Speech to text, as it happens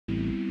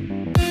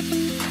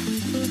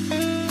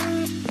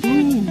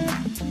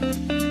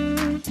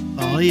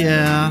Oh,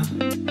 yeah.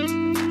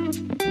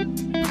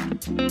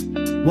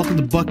 Welcome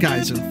to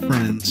Buckeyes and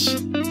Friends.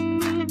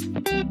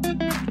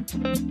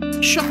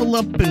 Shuffle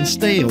up and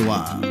stay a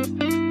while.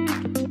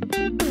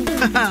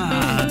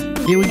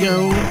 Here we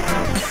go.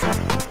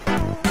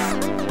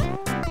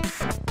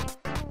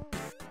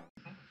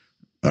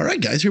 All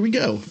right, guys, here we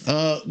go.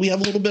 We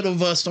have a little bit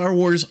of Star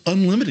Wars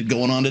Unlimited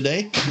going on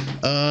today.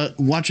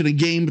 Watching a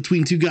game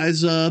between two guys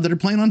that are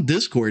playing on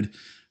Discord.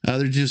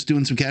 They're just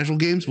doing some casual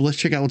games, but let's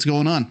check out what's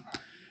going on.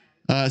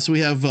 So we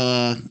have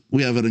an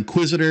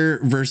Inquisitor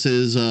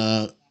versus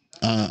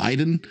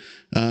Iden.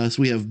 So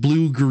we have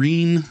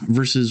blue-green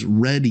versus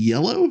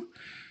red-yellow.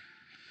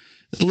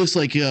 It looks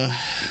like a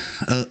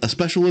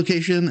special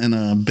location and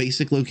a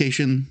basic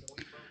location.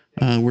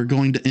 We're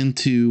going to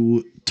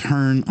into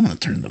turn. I'm going to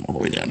turn them all the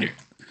way down here.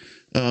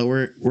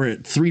 We're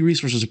at 3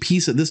 resources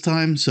apiece at this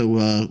time,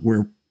 so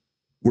we're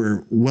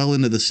well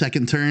into the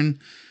second turn.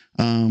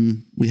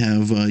 We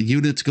have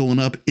units going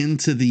up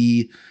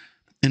into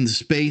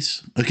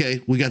space.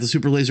 Okay, we got the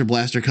super laser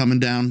blaster coming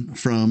down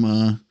from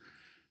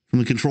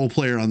the control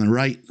player on the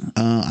right.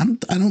 I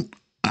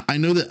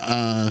know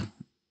that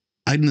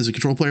Iden is a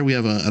control player. We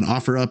have an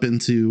offer up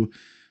into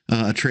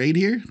a trade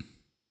here.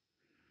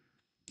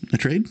 A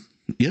trade?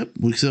 Yep.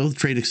 So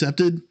trade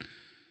accepted.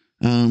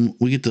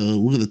 We get to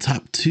look at the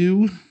top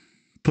 2,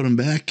 put them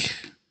back.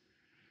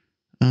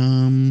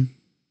 And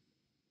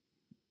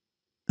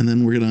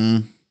then we're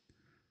gonna.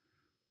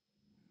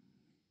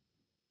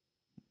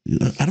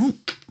 I'm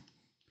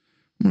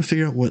gonna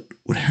figure out what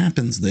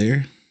happens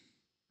there.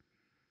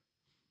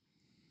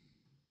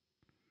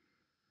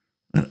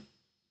 I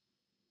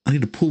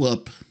need to pull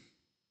up.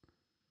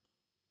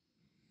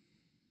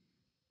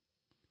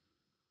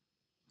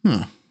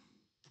 Huh.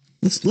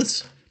 Let's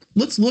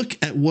look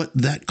at what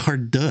that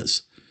card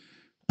does.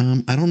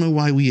 I don't know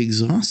why we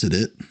exhausted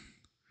it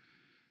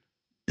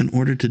in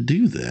order to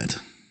do that.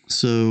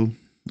 So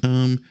you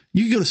can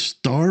go to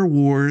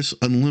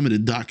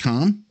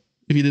StarWarsUnlimited.com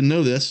if you didn't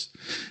know this,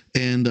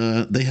 and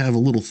they have a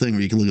little thing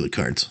where you can look at the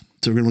cards.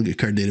 So we're gonna look at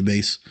card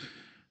database.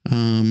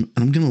 And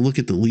I'm gonna look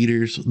at the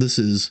leaders. This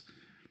is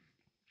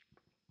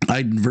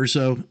Iden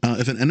Verso.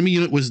 If an enemy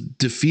unit was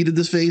defeated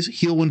this phase,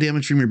 heal 1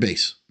 damage from your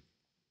base.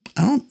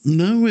 I don't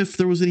know if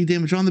there was any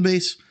damage on the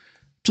base.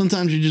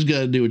 Sometimes you just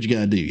gotta do what you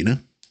gotta do, you know?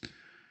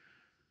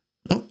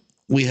 Oh,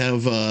 we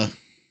have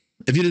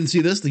if you didn't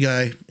see this, the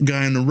guy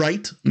on the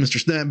right, Mr.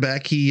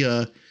 Snapback,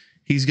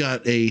 he's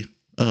got a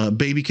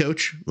baby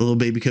coach, a little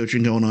baby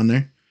coaching going on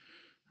there.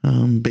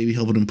 Baby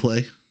helping him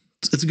play.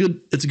 It's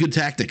a good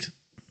tactic.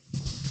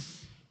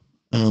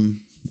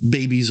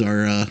 Babies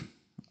are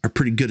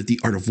pretty good at the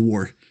art of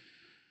war.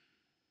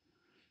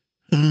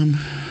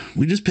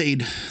 We just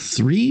paid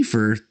 3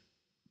 for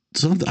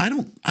something. I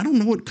don't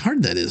know what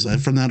card that is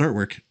from that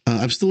artwork.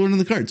 I'm still learning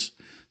the cards.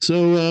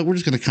 So we're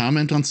just going to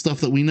comment on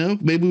stuff that we know.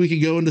 Maybe we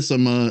could go into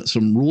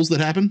some rules that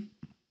happen.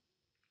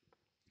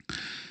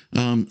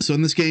 So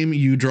in this game,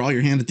 you draw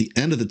your hand at the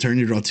end of the turn.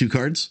 You draw 2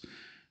 cards.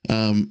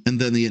 And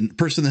then the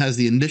person that has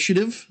the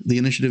initiative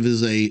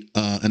is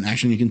an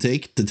action you can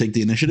take to take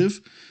the initiative.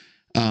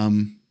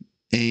 And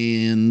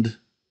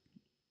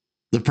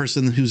the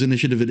person whose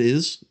initiative it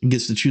is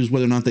gets to choose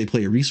whether or not they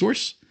play a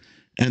resource.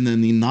 And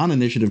then the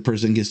non-initiative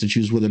person gets to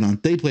choose whether or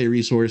not they play a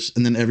resource.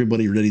 And then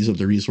everybody readies up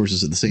their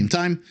resources at the same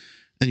time.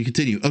 And you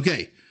continue.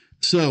 Okay.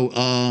 So,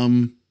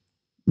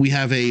 we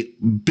have a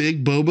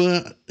big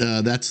boba.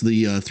 That's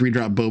the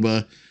 3-drop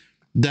boba.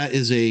 That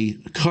is a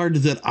card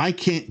that I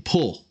can't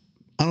pull.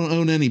 I don't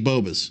own any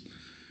bobas.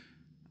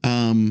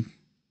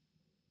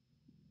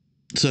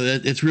 So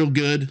it's real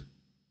good.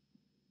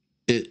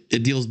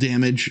 It deals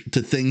damage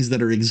to things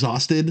that are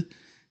exhausted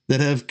that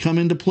have come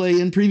into play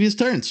in previous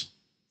turns.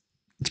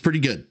 It's pretty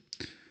good.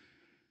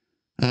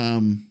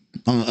 On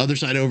the other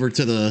side over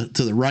to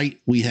the right,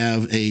 we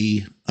have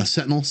a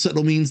sentinel.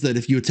 Sentinel means that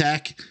if you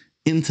attack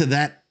into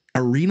that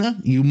arena,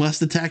 you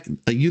must attack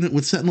a unit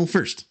with sentinel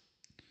first.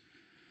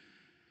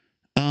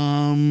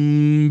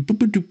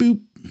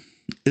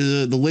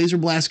 The laser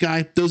blast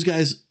guy, those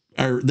guys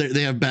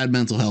they have bad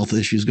mental health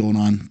issues going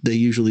on. They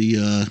usually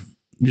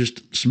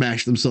just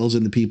smash themselves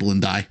into people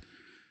and die.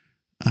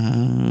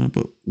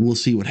 But we'll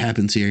see what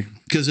happens here,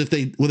 because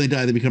when they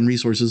die, they become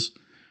resources.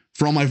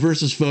 For all my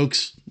versus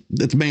folks,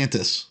 it's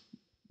Mantis.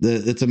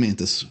 It's a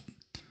Mantis.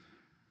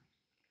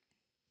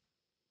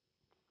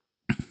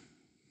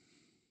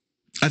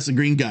 That's the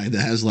green guy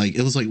that has it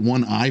looks like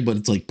one eye, but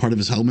it's like part of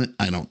his helmet.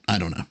 I don't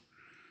know.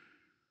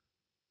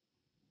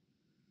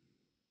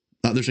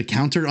 There's a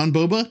counter on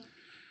Boba.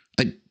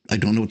 I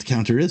don't know what the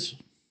counter is.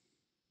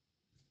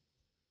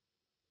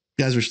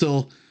 Guys, we're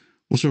still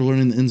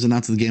learning the ins and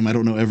outs of the game. I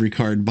don't know every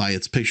card by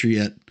its picture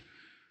yet.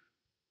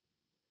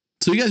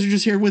 So you guys are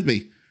just here with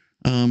me.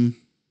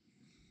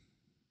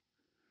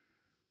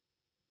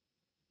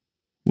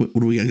 What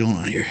do we got going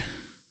on here?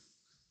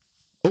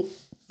 Oh,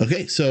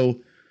 okay. So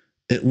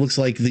it looks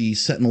like the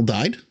Sentinel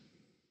died.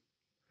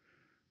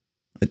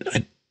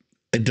 I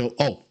don't.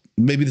 Oh,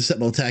 maybe the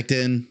Sentinel attacked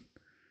in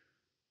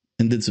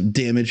and did some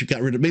damage.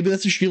 Got rid of. Maybe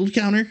that's a shield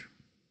counter.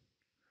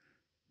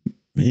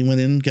 He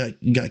went in,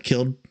 got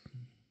killed.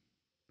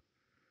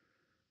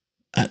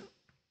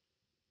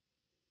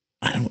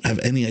 I don't have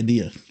any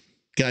idea,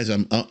 guys.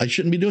 I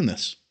shouldn't be doing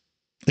this.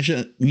 I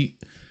shouldn't. You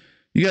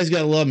guys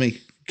gotta love me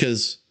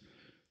because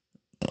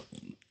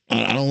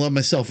I don't love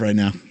myself right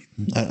now.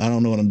 I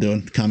don't know what I'm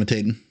doing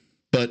commentating,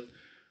 but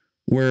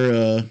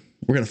we're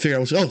gonna figure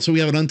out. So we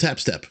have an untap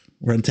step.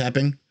 We're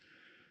untapping.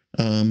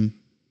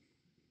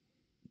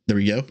 There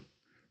we go.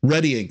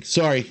 Readying.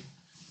 Sorry,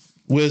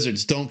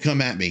 Wizards, don't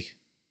come at me.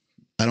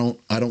 I don't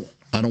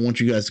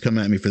want you guys to come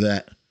at me for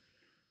that.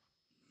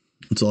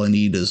 That's all I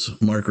need is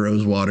Mark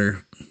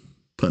Rosewater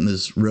putting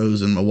his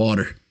rose in my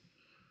water.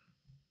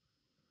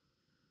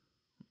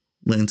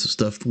 Laying some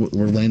stuff.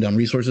 We're laying down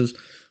resources.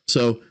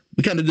 So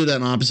we kind of did that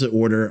in opposite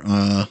order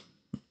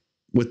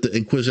with the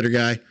Inquisitor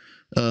guy.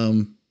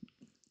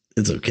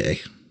 It's okay.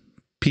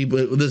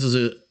 People, this is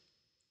a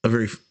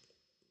very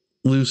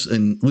loose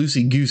and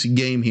loosey-goosey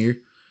game here.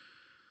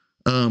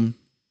 All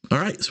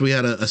right, so we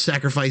had a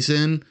sacrifice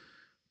in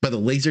by the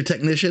laser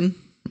technician,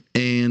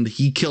 and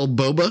he killed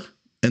Boba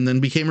and then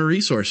became a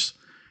resource.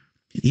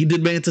 He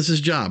did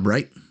Mantis's job,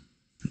 right?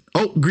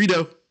 Oh,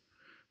 Greedo.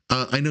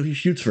 I know he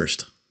shoots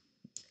first.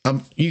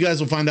 You guys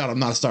will find out I'm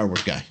not a Star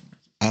Wars guy.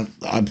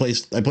 I play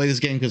this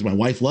game because my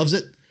wife loves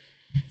it.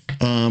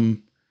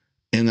 And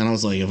then I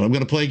was like, if I'm going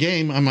to play a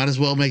game, I might as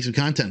well make some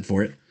content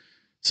for it.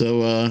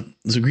 So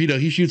Greedo,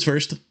 he shoots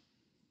first.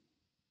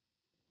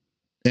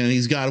 And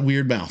he's got a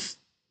weird mouth.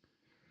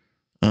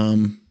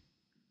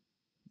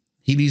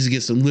 He needs to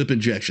get some lip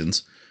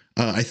injections.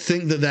 I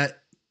think that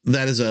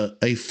is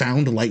a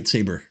found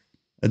lightsaber,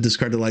 a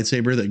discarded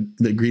lightsaber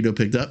that Greedo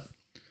picked up.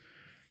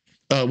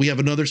 We have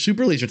another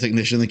super laser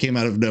technician that came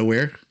out of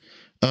nowhere.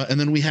 And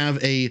then we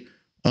have a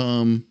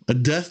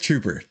death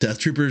trooper. Death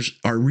troopers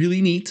are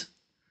really neat.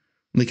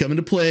 When they come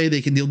into play,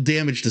 they can deal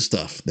damage to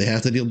stuff. They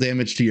have to deal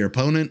damage to your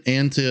opponent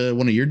and to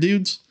one of your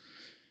dudes.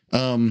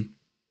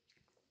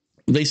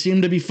 They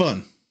seem to be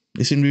fun.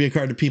 They seem to be a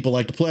card that people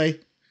like to play.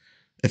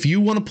 If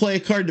you want to play a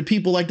card that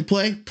people like to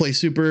play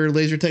Super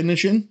Laser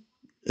Technician.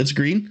 It's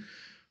green.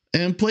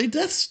 And play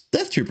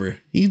Death Trooper.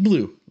 He's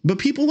blue. But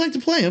people like to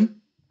play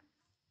him.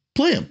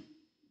 Play him.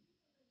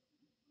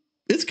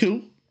 It's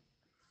cool.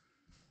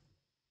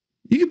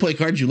 You can play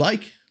cards you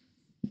like.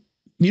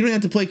 You don't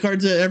have to play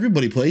cards that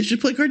everybody plays.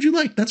 Just play cards you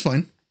like. That's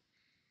fine.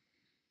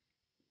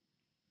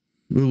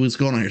 What's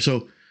going on here?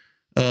 So,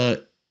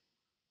 we're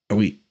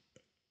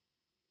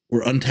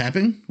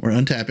untapping. We're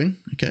untapping.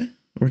 Okay.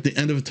 We're at the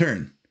end of a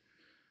turn.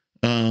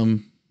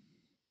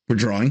 We're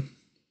drawing.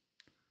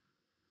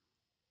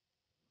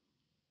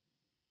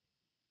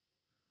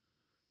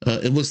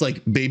 It looks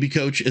like Baby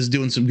Coach is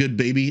doing some good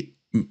baby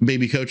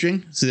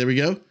coaching. See, there we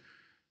go.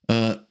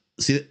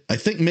 See, I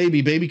think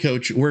maybe Baby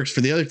Coach works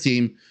for the other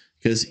team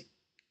because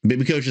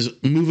Baby Coach is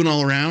moving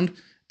all around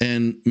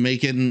and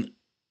making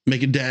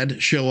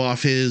Dad show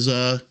off his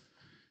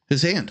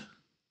hand.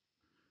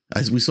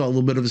 As we saw a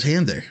little bit of his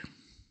hand there.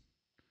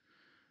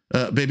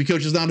 Baby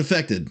Coach is not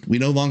affected. We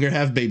no longer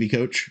have Baby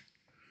Coach.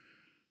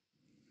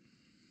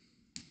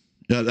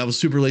 That was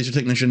Super Laser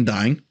Technician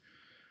dying.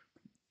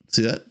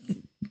 See that?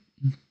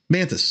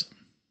 Mantis.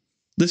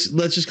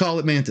 Let's just call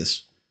it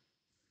Mantis.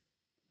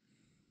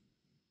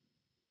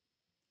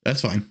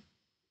 That's fine.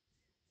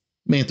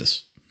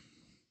 Mantis.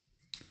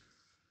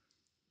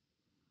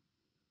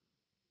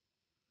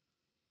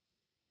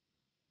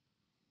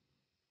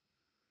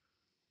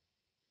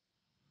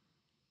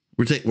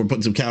 We're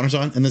putting some counters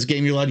on. In this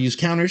game, you're allowed to use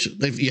counters.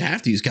 You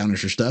have to use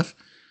counters for stuff.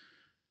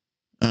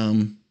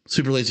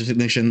 Super Laser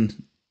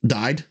Technician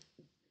died.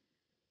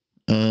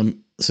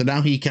 So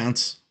now he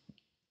counts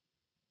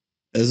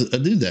as a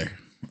dude there.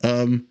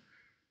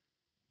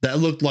 That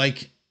looked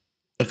like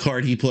a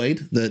card he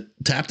played that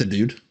tapped a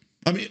dude.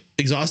 I mean,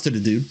 exhausted a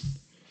dude.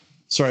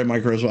 Sorry,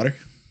 Mike Rosewater.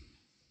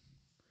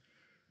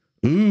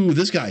 Ooh,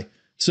 this guy.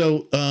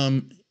 So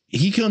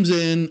he comes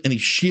in and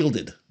he's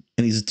shielded.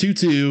 And he's a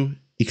 2/2.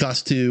 He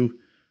costs 2.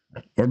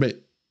 Or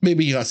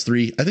maybe he costs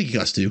 3. I think he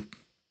costs 2.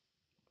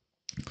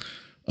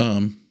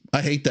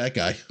 I hate that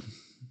guy.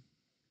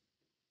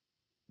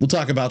 We'll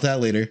talk about that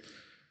later.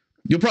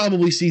 You'll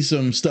probably see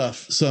some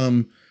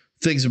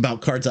things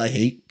about cards I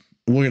hate.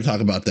 We're going to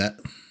talk about that.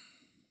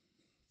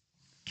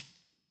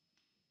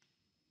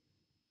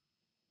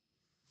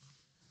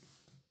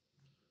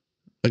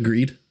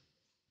 Agreed.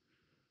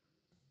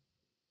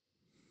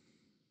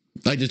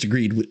 I just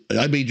agreed.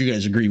 I made you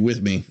guys agree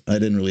with me. I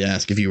didn't really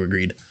ask if you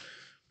agreed.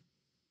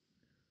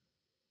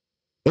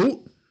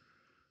 Oh,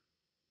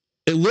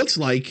 it looks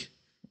like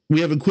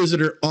we have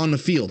Inquisitor on the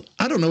field.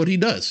 I don't know what he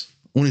does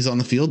when he's on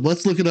the field.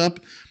 Let's look it up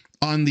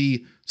on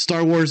the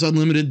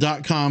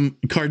StarWarsUnlimited.com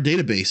card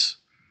database.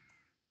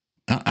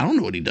 I don't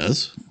know what he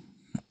does.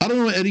 I don't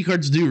know what any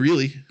cards do,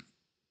 really,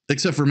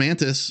 except for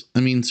Mantis. I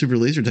mean, Super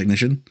Laser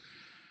Technician.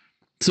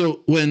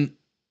 So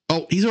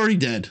he's already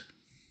dead.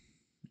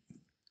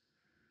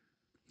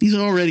 He's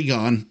already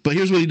gone. But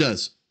here's what he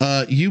does.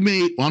 You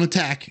may, on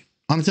attack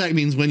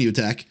means when you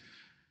attack,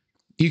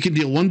 you can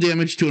deal 1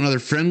 damage to another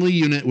friendly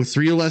unit with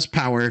 3 or less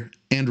power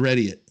and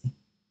ready it.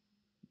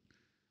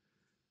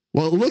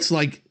 Well, it looks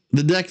like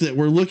the deck that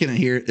we're looking at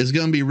here is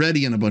going to be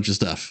ready in a bunch of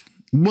stuff.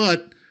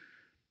 But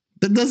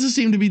that doesn't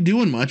seem to be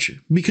doing much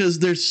because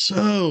there's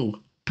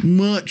so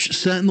much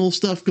Sentinel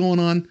stuff going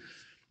on.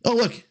 Oh,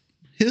 look,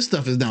 his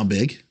stuff is now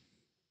big,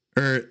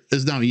 or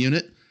is now a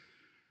unit.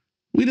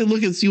 We did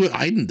look and see what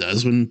Iden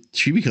does when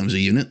she becomes a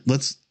unit.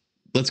 Let's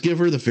give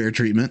her the fair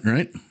treatment,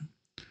 right?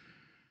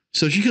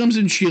 So she comes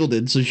in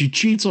shielded, so she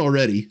cheats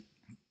already.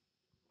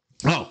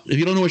 Oh, if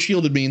you don't know what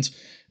shielded means,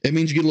 it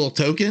means you get a little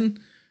token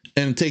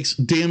and it takes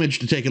damage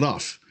to take it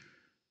off.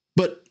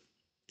 But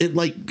it,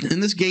 like,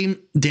 in this game,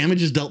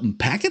 damage is dealt in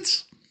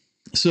packets.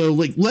 So,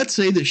 like, let's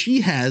say that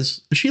she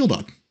has a shield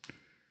on.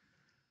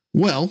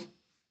 Well,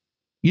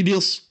 you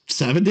deal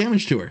 7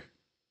 damage to her.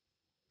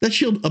 That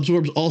shield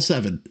absorbs all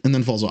 7 and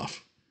then falls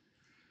off.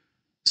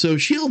 So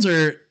shields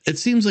are, it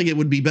seems like it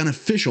would be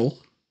beneficial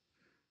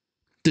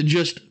to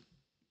just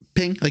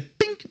ping, like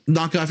ping,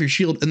 knock off your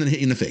shield and then hit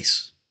you in the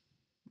face.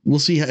 We'll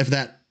see if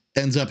that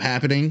ends up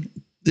happening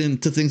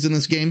into things in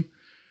this game.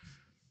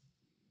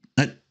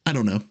 I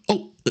don't know.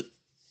 Oh,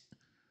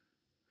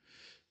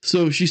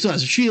 so she still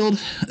has a shield.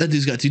 That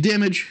dude's got 2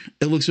 damage.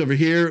 It looks over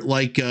here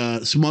like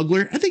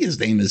Smuggler. I think his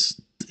name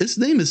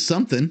is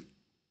something.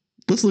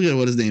 Let's look at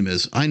what his name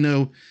is. I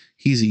know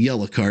he's a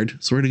yellow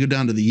card, so we're going to go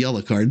down to the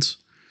yellow cards.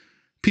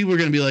 People are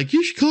going to be like,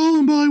 you should call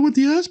him by what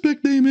the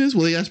aspect name is.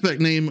 Well, the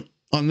aspect name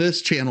on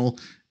this channel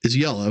is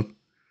yellow.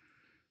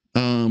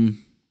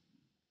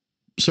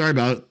 Sorry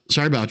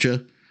about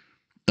you.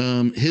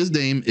 His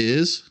name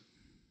is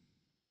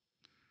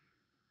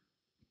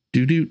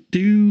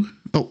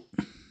Oh.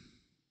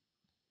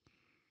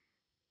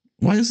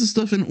 Why is this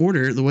stuff in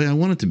order the way I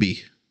want it to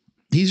be?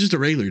 He's just a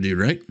regular dude,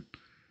 right?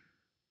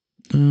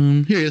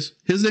 Here he is.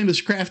 His name is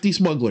Crafty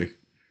Smuggler.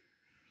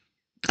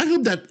 I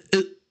hope that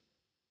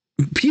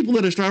people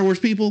that are Star Wars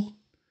people,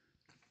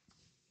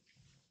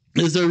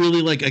 is there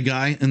really like a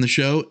guy in the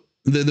show?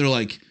 Then they're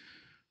like,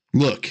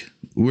 look,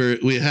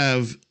 we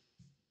have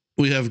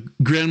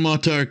Grandma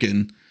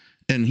Tarkin,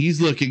 and he's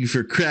looking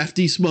for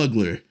Crafty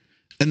Smuggler,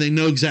 and they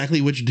know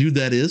exactly which dude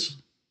that is.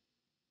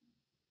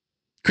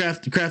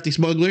 Crafty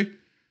Smuggler.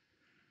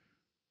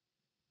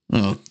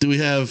 Oh, do we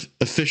have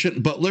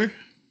Efficient Butler?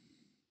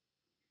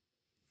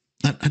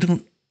 I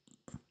don't.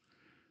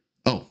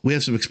 Oh, we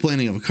have some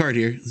explaining of a card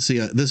here. See,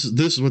 this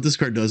is what this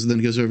card does, and then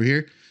it goes over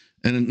here,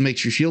 and it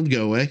makes your shield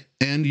go away,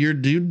 and your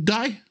dude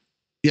die.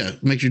 Yeah,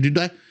 makes your dude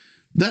die.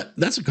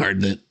 That's a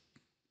card that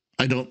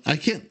I don't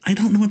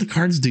know what the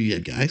cards do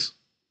yet, guys.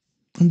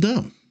 I'm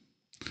dumb.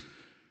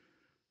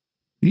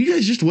 You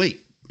guys just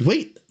wait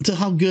till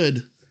how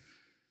good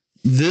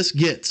this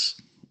gets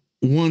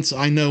once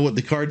I know what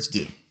the cards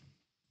do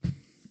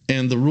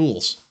and the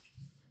rules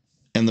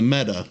and the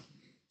meta.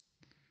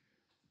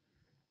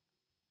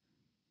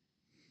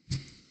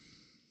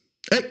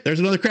 Hey, there's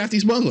another Crafty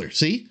Smuggler.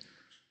 See?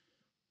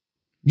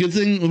 Good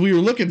thing we were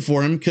looking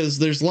for him because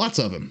there's lots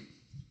of him.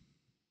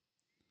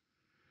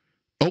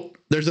 Oh,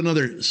 there's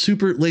another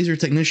Super Laser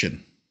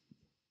Technician.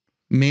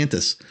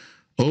 Mantis.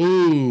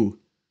 Oh,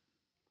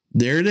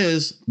 there it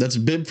is. That's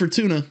Bib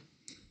Fortuna.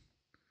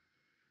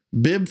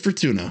 Bib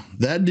Fortuna.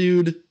 That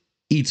dude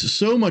eats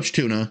so much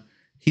tuna,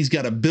 he's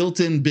got a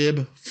built-in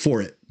bib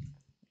for it.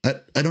 I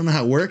don't know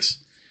how it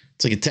works.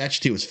 It's like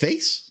attached to his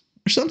face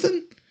or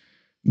something.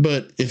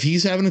 But if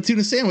he's having a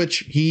tuna sandwich,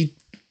 he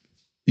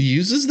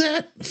uses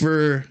that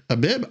for a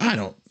bib? I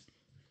don't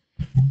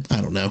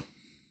know.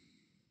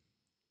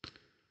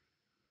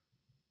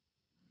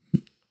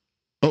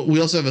 Oh, we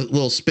also have a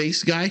little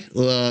space guy.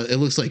 It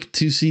looks like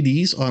 2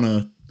 CDs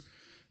on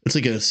it's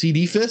like a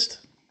CD fist.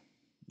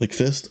 Like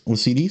fist with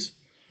CDs.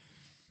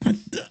 I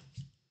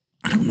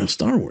don't know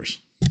Star Wars.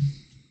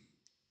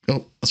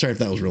 Oh, sorry if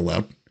that was real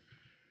loud.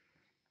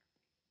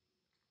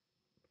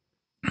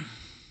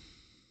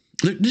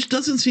 There just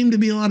doesn't seem to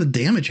be a lot of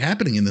damage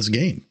happening in this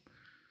game.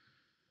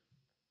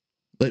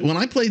 Like when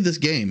I played this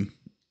game,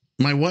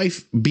 my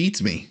wife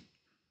beats me.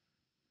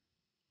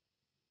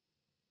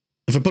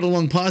 If I put a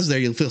long pause there,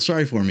 you'll feel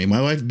sorry for me.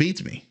 My wife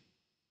beats me.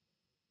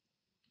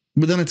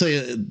 But then I tell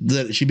you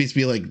that she beats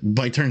me like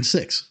by turn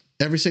 6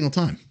 every single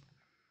time.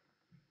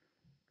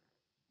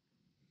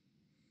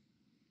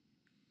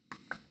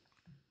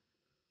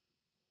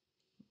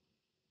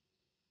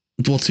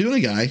 Well, Tuna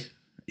Guy,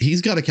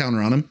 he's got a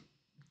counter on him.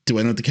 Do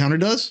I know what the counter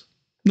does?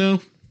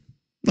 No,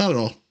 not at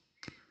all.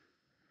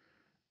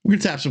 We're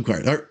gonna tap some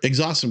cards or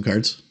exhaust some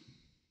cards.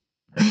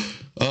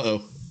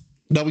 Uh-oh.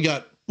 Now we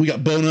got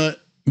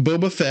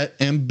Boba Fett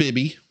and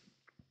Bibby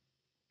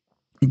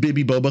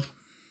Boba.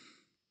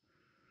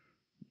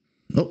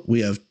 Oh,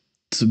 we have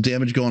some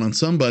damage going on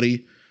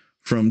somebody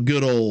from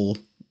good old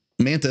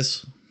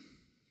Mantis.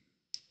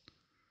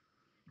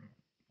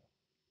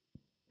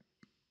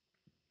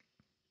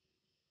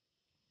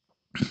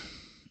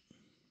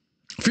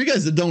 For you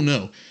guys that don't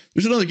know,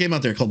 there's another game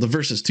out there called the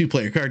Versus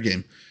 2-player card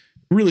game.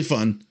 Really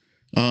fun.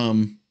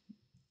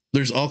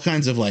 There's all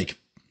kinds of like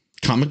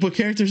comic book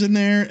characters in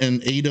there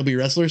and AEW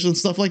wrestlers and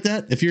stuff like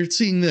that. If you're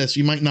seeing this,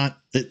 you might not,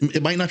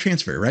 it might not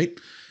transfer, right?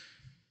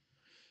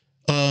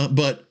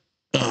 But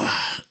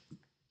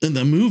in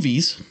the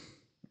movies,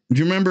 do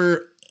you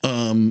remember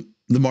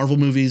the Marvel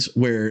movies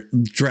where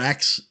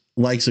Drax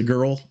likes a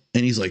girl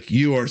and he's like,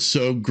 "You are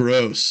so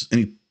gross," and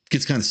he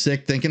gets kind of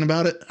sick thinking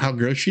about it, how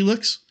gross she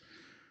looks?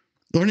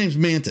 Well, her name's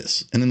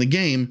Mantis, and in the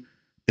game,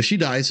 if she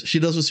dies, she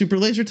does what Super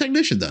Laser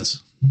Technician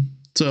does.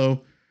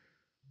 So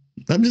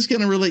I'm just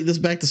going to relate this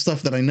back to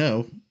stuff that I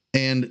know,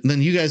 and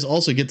then you guys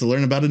also get to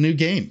learn about a new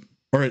game,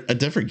 or a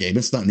different game.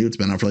 It's not new. It's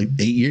been out for like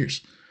 8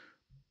 years.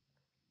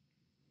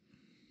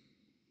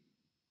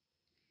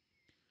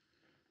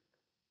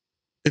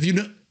 If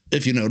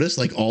you notice,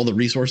 like all the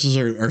resources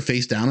are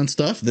face down and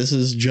stuff. This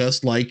is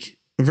just like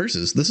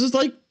Versus. This is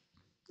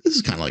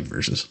kind of like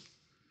Versus.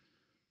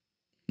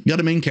 You got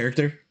a main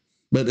character,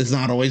 but it's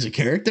not always a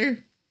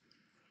character.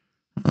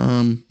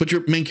 But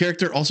your main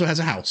character also has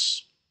a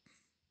house.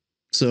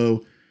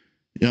 So,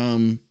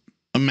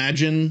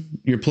 imagine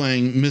you're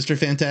playing Mr.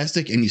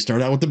 Fantastic and you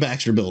start out with the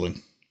Baxter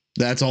Building.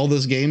 That's all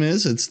this game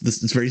is. It's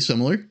very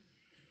similar.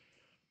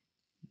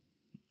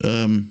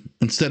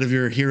 Instead of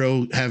your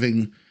hero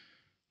having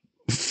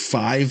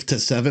 5 to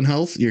 7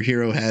 health, your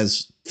hero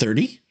has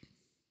 30.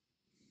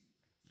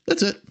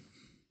 That's it.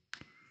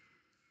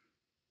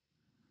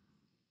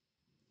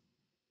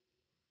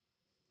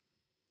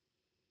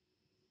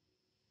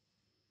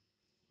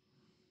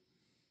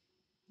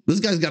 This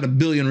guy's got 1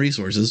 billion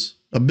resources.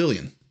 1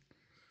 billion.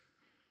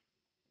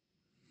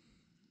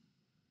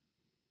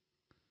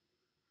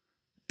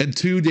 And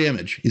 2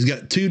 damage. He's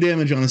got 2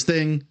 damage on his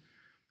thing.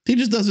 He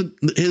just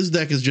doesn't. His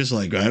deck is just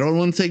like, I don't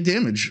want to take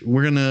damage.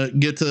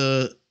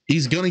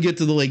 He's gonna get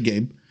to the late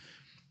game.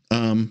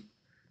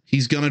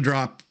 He's gonna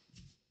drop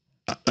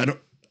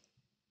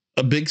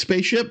a big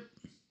spaceship,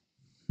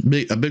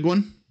 a big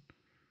one.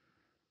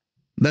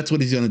 That's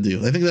what he's gonna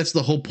do. I think that's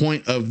the whole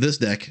point of this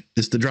deck,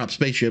 is to drop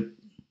spaceship,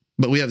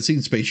 but we haven't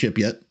seen spaceship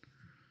yet.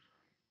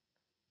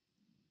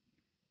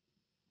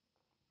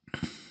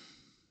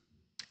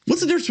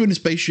 What's the difference between a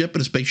spaceship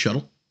and a space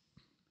shuttle?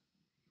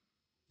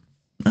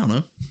 I don't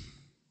know.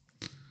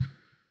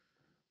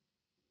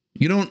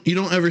 You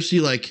don't ever see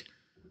like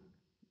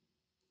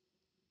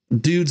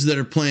dudes that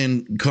are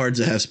playing cards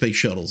that have space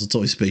shuttles. It's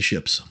always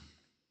spaceships.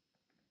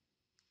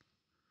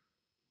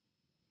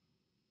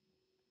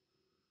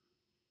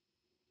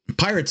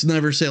 Pirates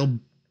never sail.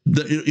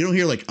 You don't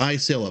hear like, I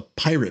sail a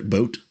pirate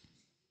boat.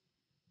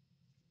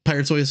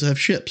 Pirates always have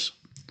ships.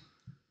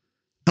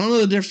 I don't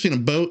know the difference between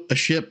a boat, a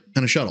ship,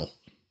 and a shuttle.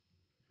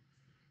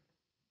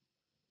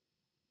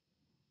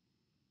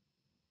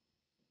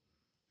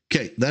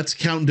 Okay, that's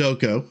Count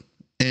Dooku,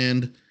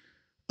 and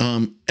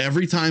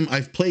every time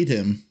I've played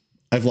him,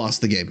 I've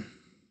lost the game.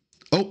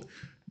 Oh,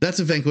 that's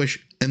a Vanquish,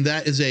 and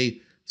that is a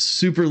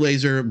Super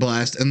Laser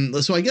Blast, and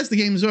so I guess the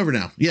game is over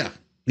now. Yeah.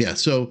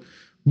 So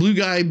blue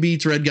guy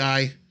beats red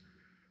guy.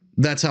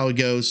 That's how it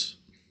goes.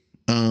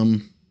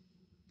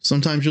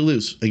 Sometimes you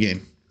lose a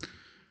game.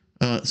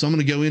 So I'm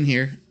gonna go in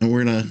here, and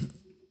we're gonna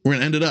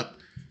end it up.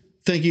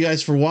 Thank you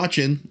guys for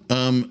watching.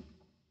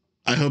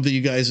 I hope that you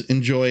guys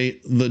enjoy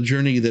the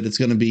journey that it's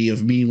going to be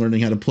of me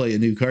learning how to play a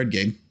new card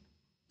game.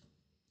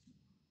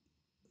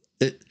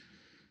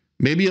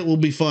 Maybe it will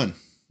be fun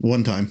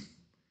one time.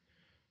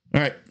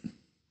 All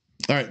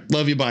right.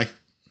 Love you. Bye.